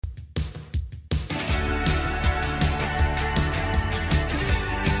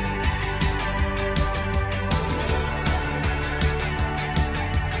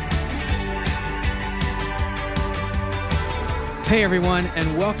Hey, everyone,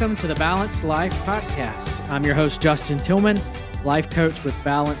 and welcome to the Balanced Life Podcast. I'm your host, Justin Tillman, life coach with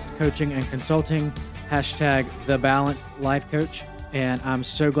Balanced Coaching and Consulting, hashtag The Balanced Life Coach. And I'm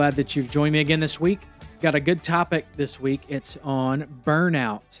so glad that you've joined me again this week. Got a good topic this week. It's on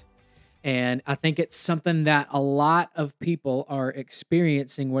burnout. And I think it's something that a lot of people are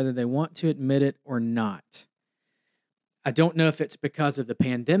experiencing, whether they want to admit it or not. I don't know if it's because of the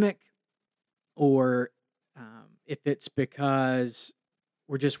pandemic or if it's because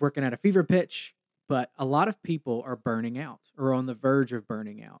we're just working at a fever pitch, but a lot of people are burning out or on the verge of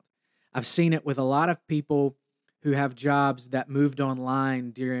burning out. I've seen it with a lot of people who have jobs that moved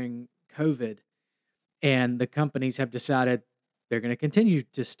online during COVID, and the companies have decided they're going to continue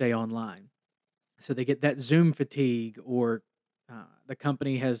to stay online. So they get that Zoom fatigue, or the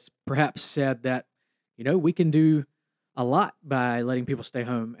company has perhaps said that, we can do a lot by letting people stay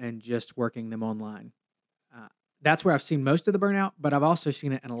home and just working them online. That's where I've seen most of the burnout, but I've also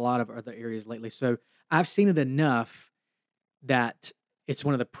seen it in a lot of other areas lately. So I've seen it enough that it's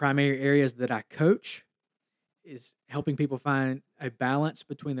one of the primary areas that I coach, is helping people find a balance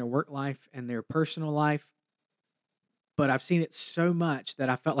between their work life and their personal life. But I've seen it so much that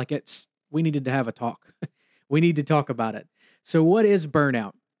I felt like we needed to have a talk. We need to talk about it. So what is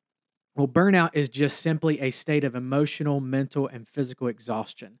burnout? Well, burnout is just simply a state of emotional, mental, and physical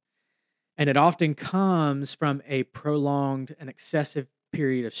exhaustion. And it often comes from a prolonged and excessive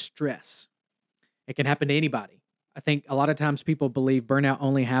period of stress. It can happen to anybody. I think a lot of times people believe burnout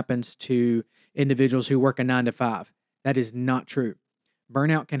only happens to individuals who work a 9 to 5. That is not true.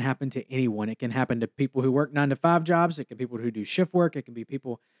 Burnout can happen to anyone. It can happen to people who work 9 to 5 jobs. It can be people who do shift work. It can be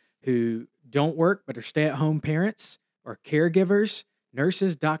people who don't work but are stay-at-home parents or caregivers,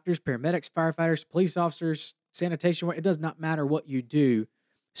 nurses, doctors, paramedics, firefighters, police officers, sanitation work. It does not matter what you do.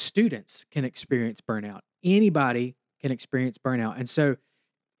 Students can experience burnout. Anybody can experience burnout. And so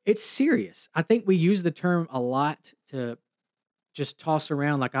it's serious. I think we use the term a lot to just toss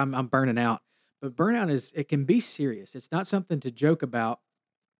around like I'm burning out. But burnout it can be serious. It's not something to joke about,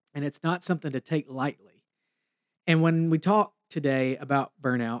 and it's not something to take lightly. And when we talk today about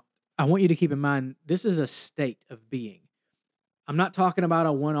burnout, I want you to keep in mind this is a state of being. I'm not talking about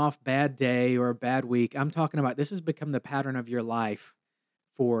a one-off bad day or a bad week. I'm talking about this has become the pattern of your life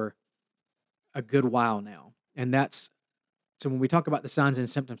for a good while now. And so when we talk about the signs and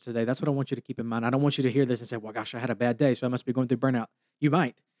symptoms today, that's what I want you to keep in mind. I don't want you to hear this and say, well, gosh, I had a bad day, so I must be going through burnout. You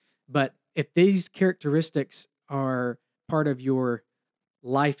might. But if these characteristics are part of your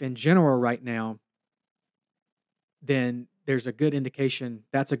life in general right now, then there's a good indication.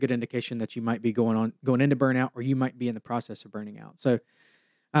 That's a good indication that you might be going into burnout, or you might be in the process of burning out. So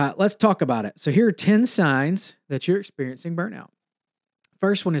let's talk about it. So here are 10 signs that you're experiencing burnout.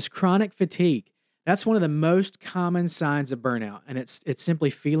 First one is chronic fatigue. That's one of the most common signs of burnout, and it's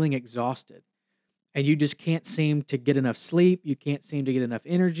simply feeling exhausted. And you just can't seem to get enough sleep. You can't seem to get enough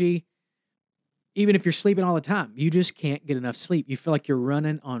energy. Even if you're sleeping all the time, you just can't get enough sleep. You feel like you're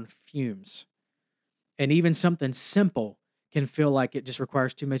running on fumes. And even something simple can feel like it just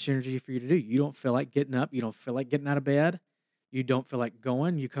requires too much energy for you to do. You don't feel like getting up. You don't feel like getting out of bed. You don't feel like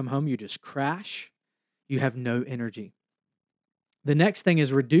going. You come home, you just crash. You have no energy. The next thing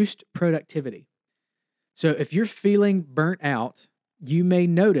is reduced productivity. So if you're feeling burnt out, you may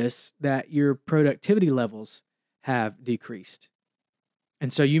notice that your productivity levels have decreased.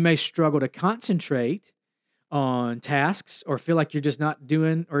 And so you may struggle to concentrate on tasks or feel like you're just not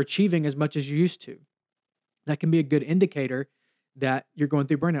doing or achieving as much as you used to. That can be a good indicator that you're going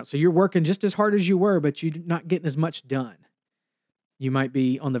through burnout. So you're working just as hard as you were, but you're not getting as much done. You might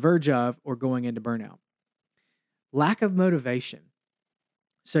be on the verge of or going into burnout. Lack of motivation.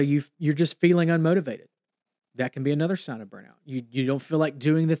 So you're just feeling unmotivated. That can be another sign of burnout. You don't feel like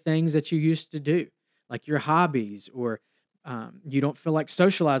doing the things that you used to do, like your hobbies, or you don't feel like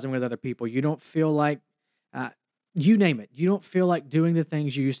socializing with other people. You don't feel like, you name it. You don't feel like doing the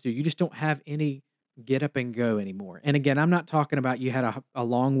things you used to. You just don't have any get up and go anymore. And again, I'm not talking about you had a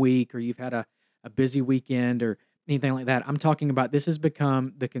long week or you've had a busy weekend or anything like that. I'm talking about this has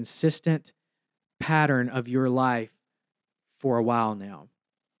become the consistent pattern of your life for a while now.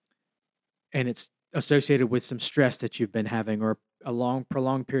 And it's associated with some stress that you've been having, or a long,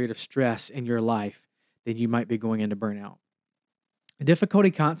 prolonged period of stress in your life, then you might be going into burnout.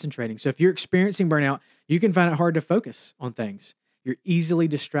 Difficulty concentrating. So if you're experiencing burnout, you can find it hard to focus on things. You're easily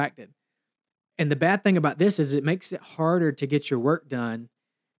distracted. And the bad thing about this is it makes it harder to get your work done.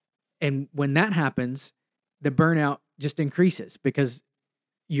 And when that happens, the burnout just increases because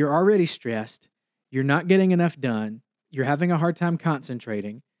you're already stressed. You're not getting enough done. You're having a hard time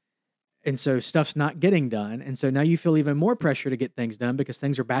concentrating. And so stuff's not getting done. And so now you feel even more pressure to get things done because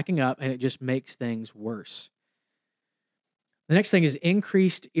things are backing up and it just makes things worse. The next thing is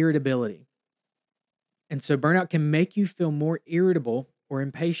increased irritability. And so burnout can make you feel more irritable or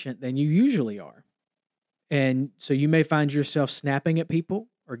impatient than you usually are. And so you may find yourself snapping at people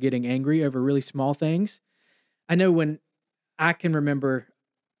or getting angry over really small things. I know when I can remember,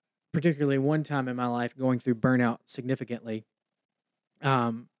 particularly one time in my life, going through burnout significantly.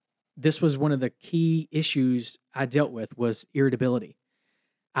 This was one of the key issues I dealt with was irritability.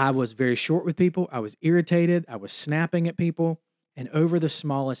 I was very short with people. I was irritated. I was snapping at people and over the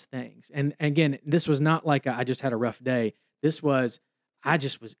smallest things. And again, this was not like I just had a rough day. This was, I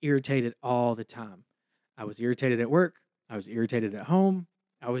just was irritated all the time. I was irritated at work. I was irritated at home.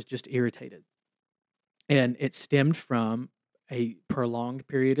 I was just irritated. And it stemmed from a prolonged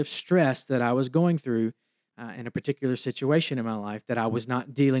period of stress that I was going through in a particular situation in my life that I was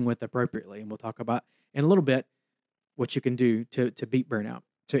not dealing with appropriately. And we'll talk about in a little bit what you can do to beat burnout.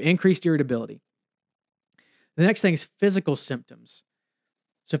 So increased irritability. The next thing is physical symptoms.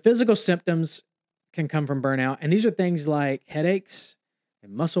 So physical symptoms can come from burnout. And these are things like headaches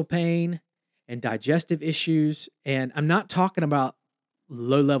and muscle pain and digestive issues. And I'm not talking about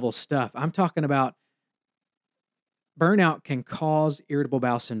low-level stuff. I'm talking about burnout can cause irritable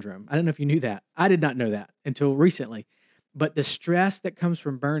bowel syndrome. I don't know if you knew that. I did not know that until recently. But the stress that comes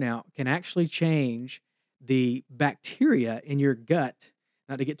from burnout can actually change the bacteria in your gut,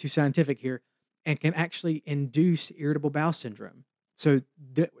 not to get too scientific here, and can actually induce irritable bowel syndrome. So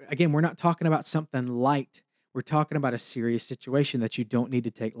again, we're not talking about something light. We're talking about a serious situation that you don't need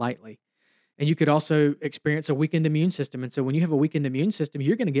to take lightly. And you could also experience a weakened immune system. And so when you have a weakened immune system,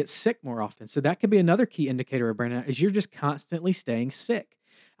 you're going to get sick more often. So that could be another key indicator of burnout is you're just constantly staying sick.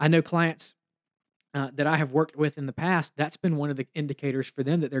 I know clients that I have worked with in the past, that's been one of the indicators for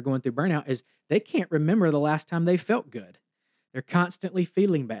them that they're going through burnout is they can't remember the last time they felt good. They're constantly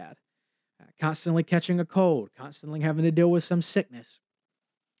feeling bad, constantly catching a cold, constantly having to deal with some sickness.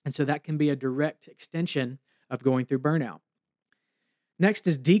 And so that can be a direct extension of going through burnout. Next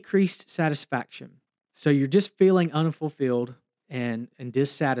is decreased satisfaction. So you're just feeling unfulfilled and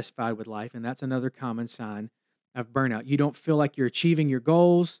dissatisfied with life, and that's another common sign of burnout. You don't feel like you're achieving your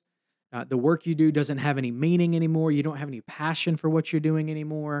goals. The work you do doesn't have any meaning anymore. You don't have any passion for what you're doing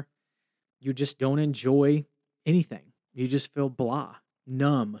anymore. You just don't enjoy anything. You just feel blah.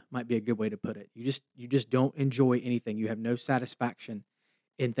 Numb might be a good way to put it. You just don't enjoy anything. You have no satisfaction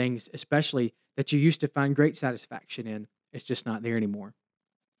in things, especially that you used to find great satisfaction in. It's just not there anymore.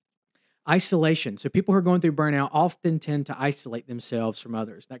 Isolation. So people who are going through burnout often tend to isolate themselves from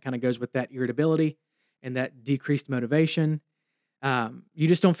others. That kind of goes with that irritability and that decreased motivation. You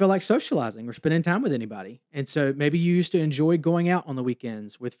just don't feel like socializing or spending time with anybody. And so maybe you used to enjoy going out on the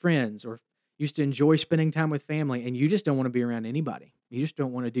weekends with friends or used to enjoy spending time with family, and you just don't want to be around anybody. You just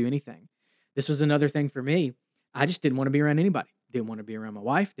don't want to do anything. This was another thing for me. I just didn't want to be around anybody. Didn't want to be around my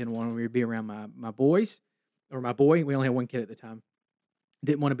wife. Didn't want to be around my boys. Or my boy, we only had one kid at the time.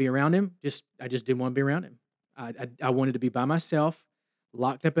 Didn't want to be around him. I just didn't want to be around him. I wanted to be by myself,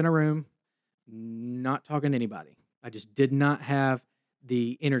 locked up in a room, not talking to anybody. I just did not have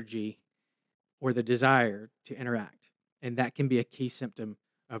the energy or the desire to interact. And that can be a key symptom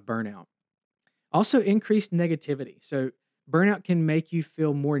of burnout. Also, increased negativity. So burnout can make you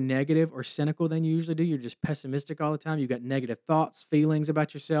feel more negative or cynical than you usually do. You're just pessimistic all the time. You've got negative thoughts, feelings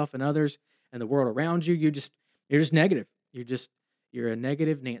about yourself and others and the world around you. You're just negative. You're a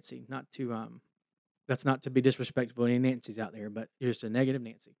negative Nancy. That's not to be disrespectful to any Nancys out there, but you're just a negative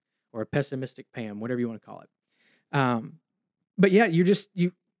Nancy or a pessimistic Pam, whatever you want to call it. But yeah,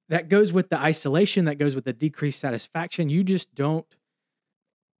 that goes with the isolation, that goes with the decreased satisfaction. You just don't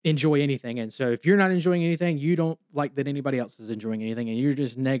enjoy anything. And so if you're not enjoying anything, you don't like that anybody else is enjoying anything, and you're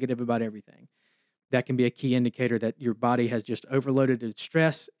just negative about everything. That can be a key indicator that your body has just overloaded with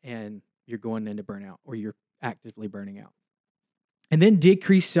stress and you're going into burnout or you're actively burning out. And then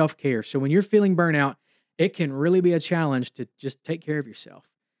decrease self-care. So when you're feeling burnout, it can really be a challenge to just take care of yourself.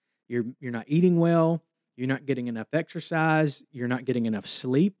 You're not eating well. You're not getting enough exercise. You're not getting enough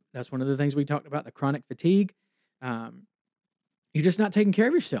sleep. That's one of the things we talked about, the chronic fatigue. You're just not taking care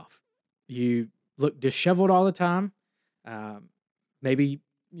of yourself. You look disheveled all the time. Maybe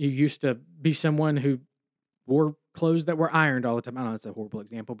you used to be someone who wore clothes that were ironed all the time. I know that's a horrible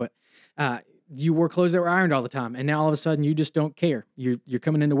example, but you wore clothes that were ironed all the time, and now all of a sudden you just don't care. You're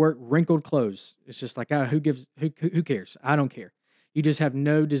coming into work wrinkled clothes. It's just like, who cares? I don't care. You just have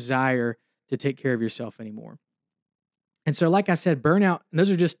no desire to take care of yourself anymore. And so, like I said, burnout. And those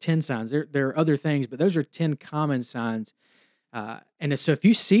are just 10 signs. There are other things, but those are 10 common signs And so if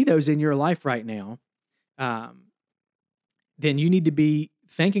you see those in your life right now, um, then you need to be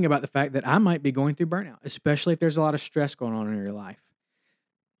thinking about the fact that I might be going through burnout, especially if there's a lot of stress going on in your life.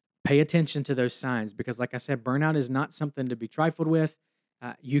 Pay attention to those signs because, like I said, burnout is not something to be trifled with.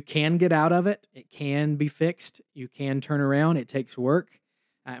 You can get out of it. It can be fixed. You can turn around. It takes work.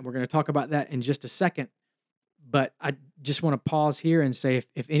 And we're going to talk about that in just a second. But I just want to pause here and say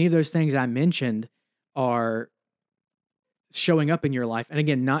if any of those things I mentioned are showing up in your life, and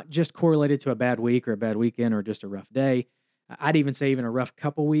again, not just correlated to a bad week or a bad weekend or just a rough day, I'd even say even a rough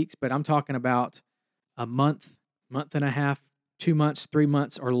couple weeks, but I'm talking about a month, month and a half, 2 months, 3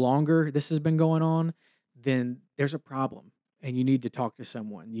 months, or longer, this has been going on, then there's a problem and you need to talk to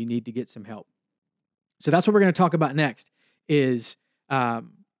someone. You need to get some help. So that's what we're going to talk about next is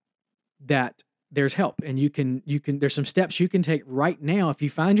that there's help and there's some steps you can take right now. If you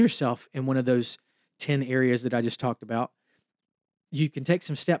find yourself in one of those 10 areas that I just talked about, you can take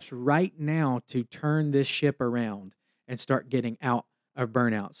some steps right now to turn this ship around and start getting out of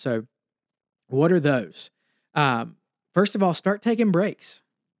burnout. So what are those? First of all, start taking breaks.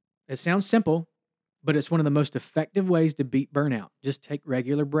 It sounds simple, but it's one of the most effective ways to beat burnout. Just take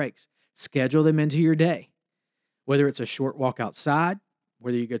regular breaks. Schedule them into your day. Whether it's a short walk outside,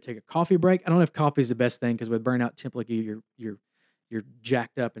 whether you go take a coffee break. I don't know if coffee is the best thing because with burnout, typically you're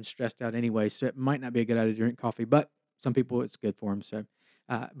jacked up and stressed out anyway, so it might not be a good idea to drink coffee. But some people it's good for them. So,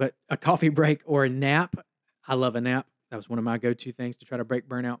 but a coffee break or a nap. I love a nap. That was one of my go-to things to try to break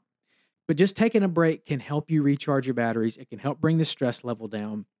burnout. But just taking a break can help you recharge your batteries. It can help bring the stress level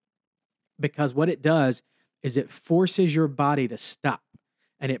down because what it does is it forces your body to stop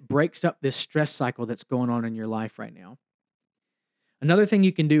and it breaks up this stress cycle that's going on in your life right now. Another thing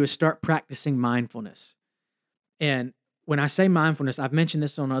you can do is start practicing mindfulness. And when I say mindfulness, I've mentioned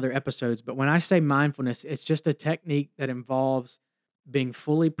this on other episodes, but when I say mindfulness, it's just a technique that involves being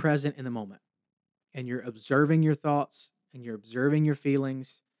fully present in the moment. And you're observing your thoughts and you're observing your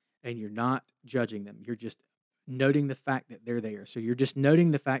feelings and you're not judging them. You're just noting the fact that they're there. So you're just noting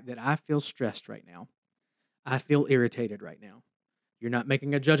the fact that I feel stressed right now. I feel irritated right now. You're not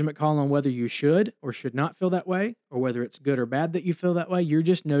making a judgment call on whether you should or should not feel that way or whether it's good or bad that you feel that way. You're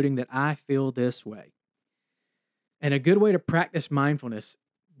just noting that I feel this way. And a good way to practice mindfulness,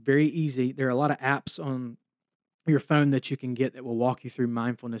 very easy. There are a lot of apps on your phone that you can get that will walk you through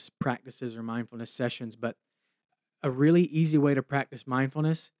mindfulness practices or mindfulness sessions. But a really easy way to practice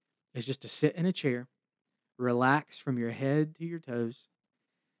mindfulness is just to sit in a chair, relax from your head to your toes,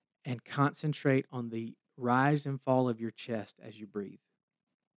 and concentrate on the rise and fall of your chest as you breathe.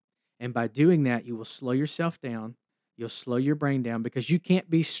 And by doing that, you will slow yourself down. You'll slow your brain down because you can't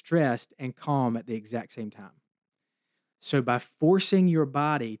be stressed and calm at the exact same time. So by forcing your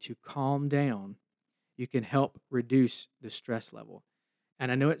body to calm down, you can help reduce the stress level.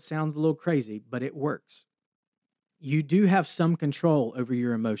 And I know it sounds a little crazy, but it works. You do have some control over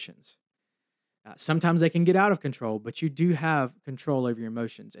your emotions. Sometimes they can get out of control, but you do have control over your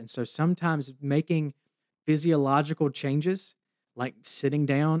emotions. And so sometimes making physiological changes, like sitting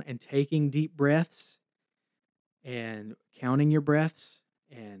down and taking deep breaths and counting your breaths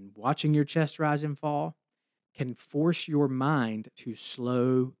and watching your chest rise and fall, can force your mind to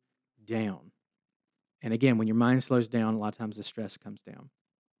slow down. And again, when your mind slows down, a lot of times the stress comes down.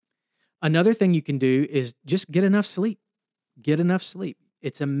 Another thing you can do is just get enough sleep. Get enough sleep.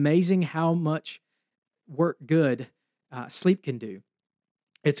 It's amazing how much good sleep can do.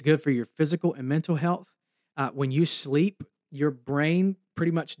 It's good for your physical and mental health. When you sleep, your brain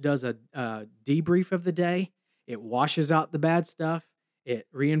pretty much does a debrief of the day. It washes out the bad stuff. It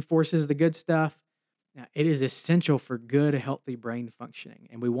reinforces the good stuff. Now, it is essential for good, healthy brain functioning.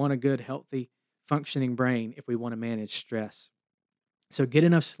 And we want a good, healthy, functioning brain if we want to manage stress. So get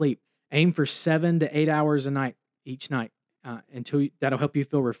enough sleep. Aim for 7 to 8 hours a night, each night. That'll help you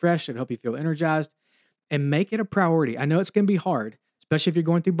feel refreshed. It'll help you feel energized. And make it a priority. I know it's going to be hard, especially if you're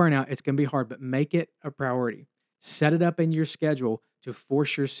going through burnout. It's going to be hard, but make it a priority. Set it up in your schedule to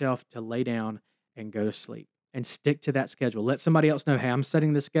force yourself to lay down and go to sleep. And stick to that schedule. Let somebody else know, hey, I'm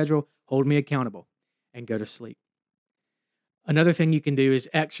setting the schedule. Hold me accountable. And go to sleep. Another thing you can do is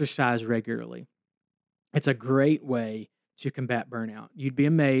exercise regularly. It's a great way to combat burnout. You'd be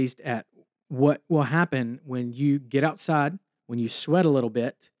amazed at what will happen when you get outside, when you sweat a little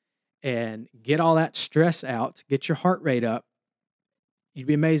bit and get all that stress out, get your heart rate up. You'd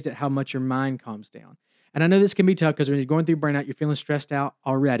be amazed at how much your mind calms down. And I know this can be tough because when you're going through burnout, you're feeling stressed out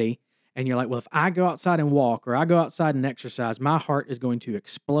already. And you're like, well, if I go outside and walk or I go outside and exercise, my heart is going to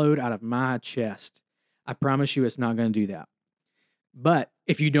explode out of my chest. I promise you it's not going to do that. But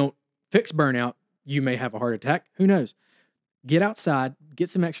if you don't fix burnout, you may have a heart attack. Who knows? Get outside, get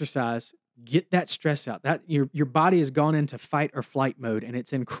some exercise, get that stress out. That your body has gone into fight or flight mode, and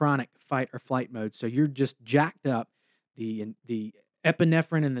it's in chronic fight or flight mode. So you're just jacked up. The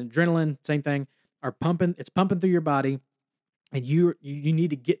epinephrine and the adrenaline, same thing, are pumping. It's pumping through your body, and you need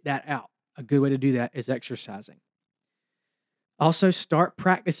to get that out. A good way to do that is exercising. Also, start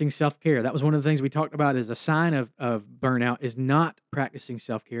practicing self-care. That was one of the things we talked about as a sign of burnout is not practicing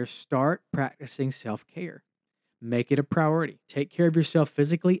self-care. Start practicing self-care. Make it a priority. Take care of yourself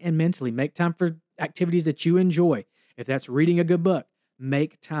physically and mentally. Make time for activities that you enjoy. If that's reading a good book,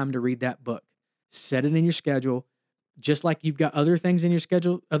 make time to read that book. Set it in your schedule. Just like you've got other things in your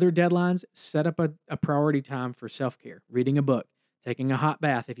schedule, other deadlines, set up a priority time for self-care. Reading a book, taking a hot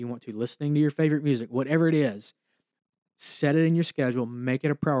bath if you want to, listening to your favorite music, whatever it is. Set it in your schedule. Make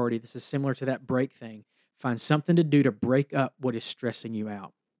it a priority. This is similar to that break thing. Find something to do to break up what is stressing you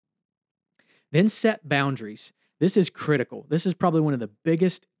out. Then set boundaries. This is critical. This is probably one of the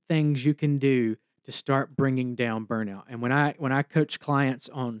biggest things you can do to start bringing down burnout. And when I coach clients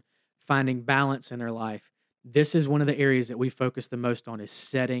on finding balance in their life, this is one of the areas that we focus the most on is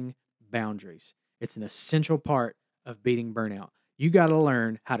setting boundaries. It's an essential part of beating burnout. You got to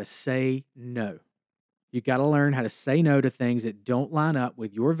learn how to say no. You got to learn how to say no to things that don't line up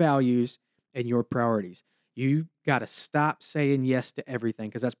with your values and your priorities. You got to stop saying yes to everything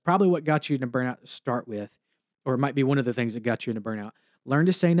because that's probably what got you into burnout to start with, or it might be one of the things that got you into burnout. Learn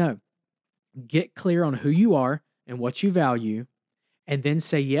to say no. Get clear on who you are and what you value, and then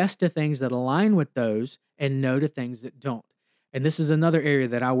say yes to things that align with those and no to things that don't. And this is another area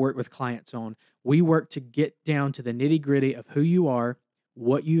that I work with clients on. We work to get down to the nitty-gritty of who you are,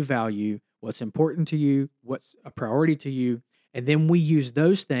 what you value, what's important to you, what's a priority to you, and then we use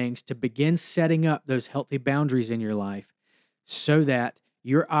those things to begin setting up those healthy boundaries in your life so that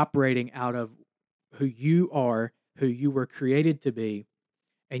you're operating out of who you are, who you were created to be,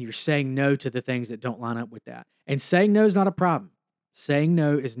 and you're saying no to the things that don't line up with that. And saying no is not a problem. Saying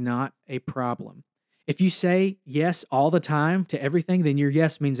no is not a problem. If you say yes all the time to everything, then your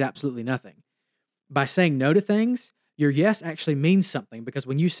yes means absolutely nothing. By saying no to things, your yes actually means something because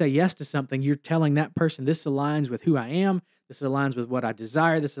when you say yes to something, you're telling that person, this aligns with who I am, this aligns with what I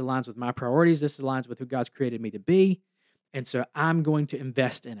desire, this aligns with my priorities, this aligns with who God's created me to be, and so I'm going to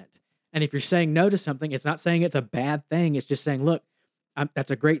invest in it. And if you're saying no to something, it's not saying it's a bad thing, it's just saying, look,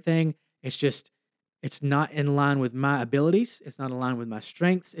 that's a great thing, it's not in line with my abilities, it's not aligned with my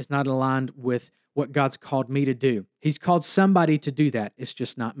strengths, it's not aligned with what God's called me to do. He's called somebody to do that, it's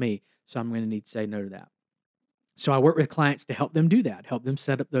just not me, so I'm going to need to say no to that. So I work with clients to help them do that, help them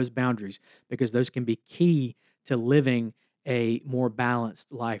set up those boundaries because those can be key to living a more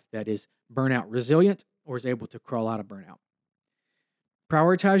balanced life that is burnout resilient or is able to crawl out of burnout.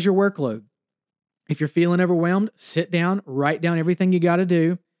 Prioritize your workload. If you're feeling overwhelmed, sit down, write down everything you got to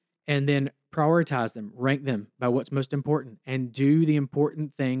do, and then prioritize them, rank them by what's most important, and do the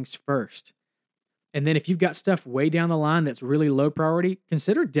important things first. And then if you've got stuff way down the line that's really low priority,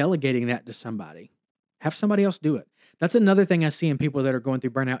 consider delegating that to somebody. Have somebody else do it. That's another thing I see in people that are going through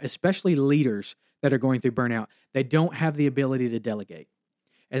burnout, especially leaders that are going through burnout. They don't have the ability to delegate.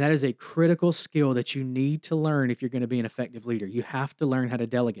 And that is a critical skill that you need to learn if you're going to be an effective leader. You have to learn how to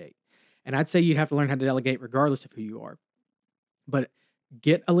delegate. And I'd say you'd have to learn how to delegate regardless of who you are. But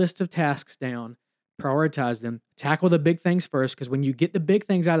get a list of tasks down, prioritize them, tackle the big things first, because when you get the big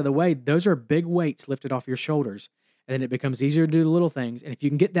things out of the way, those are big weights lifted off your shoulders. And then it becomes easier to do the little things. And if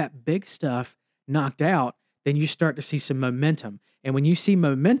you can get that big stuff knocked out, then you start to see some momentum. And when you see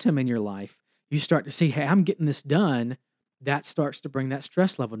momentum in your life, you start to see, hey, I'm getting this done. That starts to bring that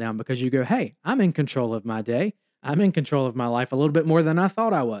stress level down because you go, hey, I'm in control of my day. I'm in control of my life a little bit more than I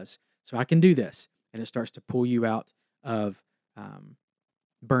thought I was. So I can do this. And it starts to pull you out of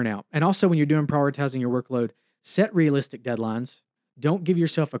burnout. And also when you're doing prioritizing your workload, set realistic deadlines. Don't give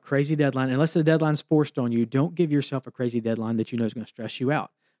yourself a crazy deadline. Unless the deadline's forced on you, don't give yourself a crazy deadline that you know is going to stress you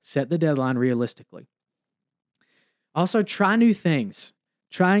out. Set the deadline realistically. Also, try new things.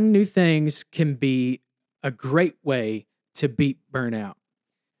 Trying new things can be a great way to beat burnout.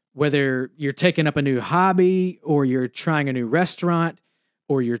 Whether you're taking up a new hobby or you're trying a new restaurant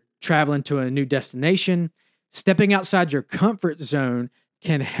or you're traveling to a new destination, stepping outside your comfort zone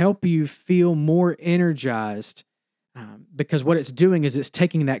can help you feel more energized because what it's doing is it's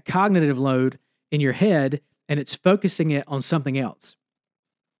taking that cognitive load in your head and it's focusing it on something else.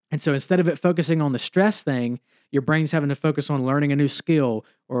 And so instead of it focusing on the stress thing, your brain's having to focus on learning a new skill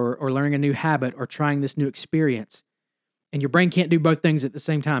or learning a new habit or trying this new experience. And your brain can't do both things at the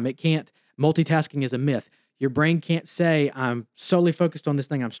same time. It can't. Multitasking is a myth. Your brain can't say, I'm solely focused on this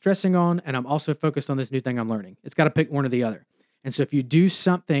thing I'm stressing on, and I'm also focused on this new thing I'm learning. It's got to pick one or the other. And so if you do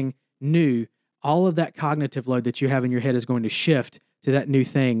something new, all of that cognitive load that you have in your head is going to shift to that new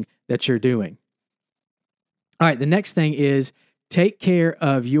thing that you're doing. All right, the next thing is take care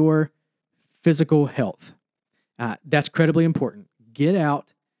of your physical health. That's incredibly important. Get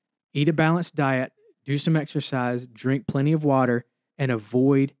out, eat a balanced diet, do some exercise, drink plenty of water, and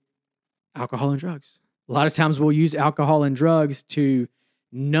avoid alcohol and drugs. A lot of times we'll use alcohol and drugs to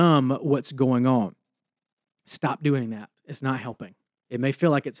numb what's going on. Stop doing that. It's not helping. It may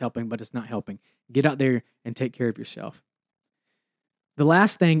feel like it's helping, but it's not helping. Get out there and take care of yourself. The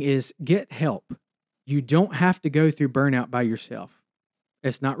last thing is get help. You don't have to go through burnout by yourself.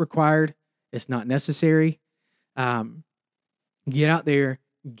 It's not required. It's not necessary. Get out there,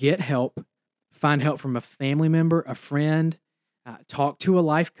 get help, find help from a family member, a friend, talk to a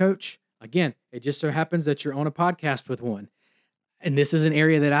life coach. Again, it just so happens that you're on a podcast with one. And this is an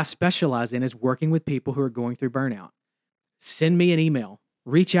area that I specialize in, is working with people who are going through burnout. Send me an email,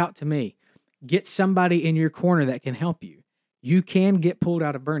 reach out to me, get somebody in your corner that can help you. You can get pulled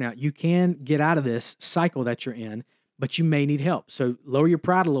out of burnout. You can get out of this cycle that you're in, but you may need help. So lower your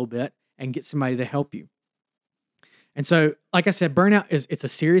pride a little bit and get somebody to help you. And so, like I said, burnout it's a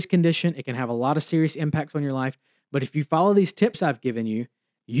serious condition. It can have a lot of serious impacts on your life. But if you follow these tips I've given you,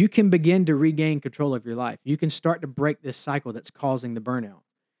 you can begin to regain control of your life. You can start to break this cycle that's causing the burnout.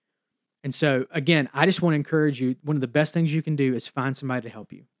 And so, again, I just want to encourage you, one of the best things you can do is find somebody to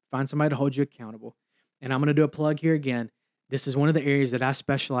help you. Find somebody to hold you accountable. And I'm going to do a plug here again. This is one of the areas that I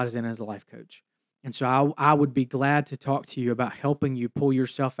specialize in as a life coach. And so I would be glad to talk to you about helping you pull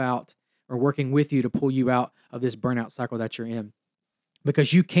yourself out, or working with you to pull you out of this burnout cycle that you're in.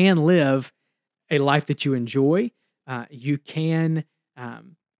 Because you can live a life that you enjoy. You can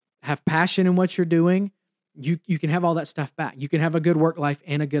have passion in what you're doing. You can have all that stuff back. You can have a good work life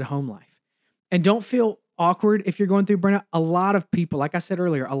and a good home life. And don't feel awkward if you're going through burnout. A lot of people, like I said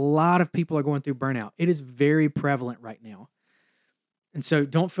earlier, a lot of people are going through burnout. It is very prevalent right now. And so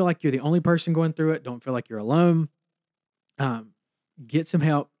don't feel like you're the only person going through it. Don't feel like you're alone. Get some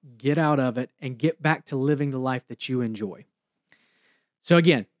help, get out of it, and get back to living the life that you enjoy. So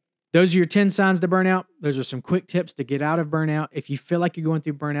again, those are your 10 signs to burnout. Those are some quick tips to get out of burnout. If you feel like you're going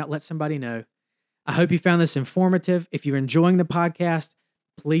through burnout, let somebody know. I hope you found this informative. If you're enjoying the podcast,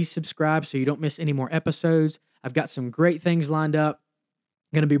 please subscribe so you don't miss any more episodes. I've got some great things lined up.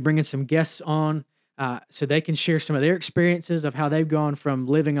 I'm going to be bringing some guests on so they can share some of their experiences of how they've gone from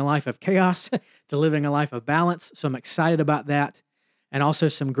living a life of chaos to living a life of balance. So I'm excited about that. And also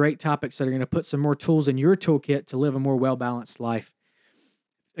some great topics that are going to put some more tools in your toolkit to live a more well-balanced life.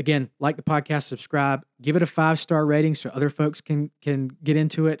 Again, like the podcast, subscribe, give it a 5-star rating so other folks can get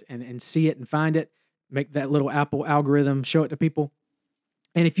into it and see it and find it. Make that little Apple algorithm, show it to people.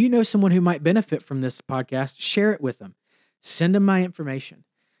 And if you know someone who might benefit from this podcast, share it with them. Send them my information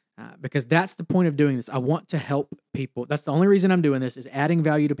because that's the point of doing this. I want to help people. That's the only reason I'm doing this, is adding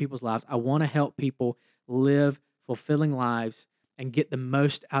value to people's lives. I want to help people live fulfilling lives and get the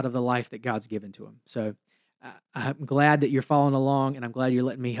most out of the life that God's given to them. So I'm glad that you're following along, and I'm glad you're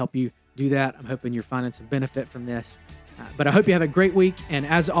letting me help you do that. I'm hoping you're finding some benefit from this. But I hope you have a great week, and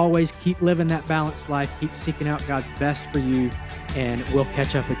as always, keep living that balanced life. Keep seeking out God's best for you, and we'll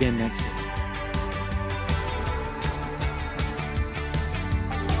catch up again next week.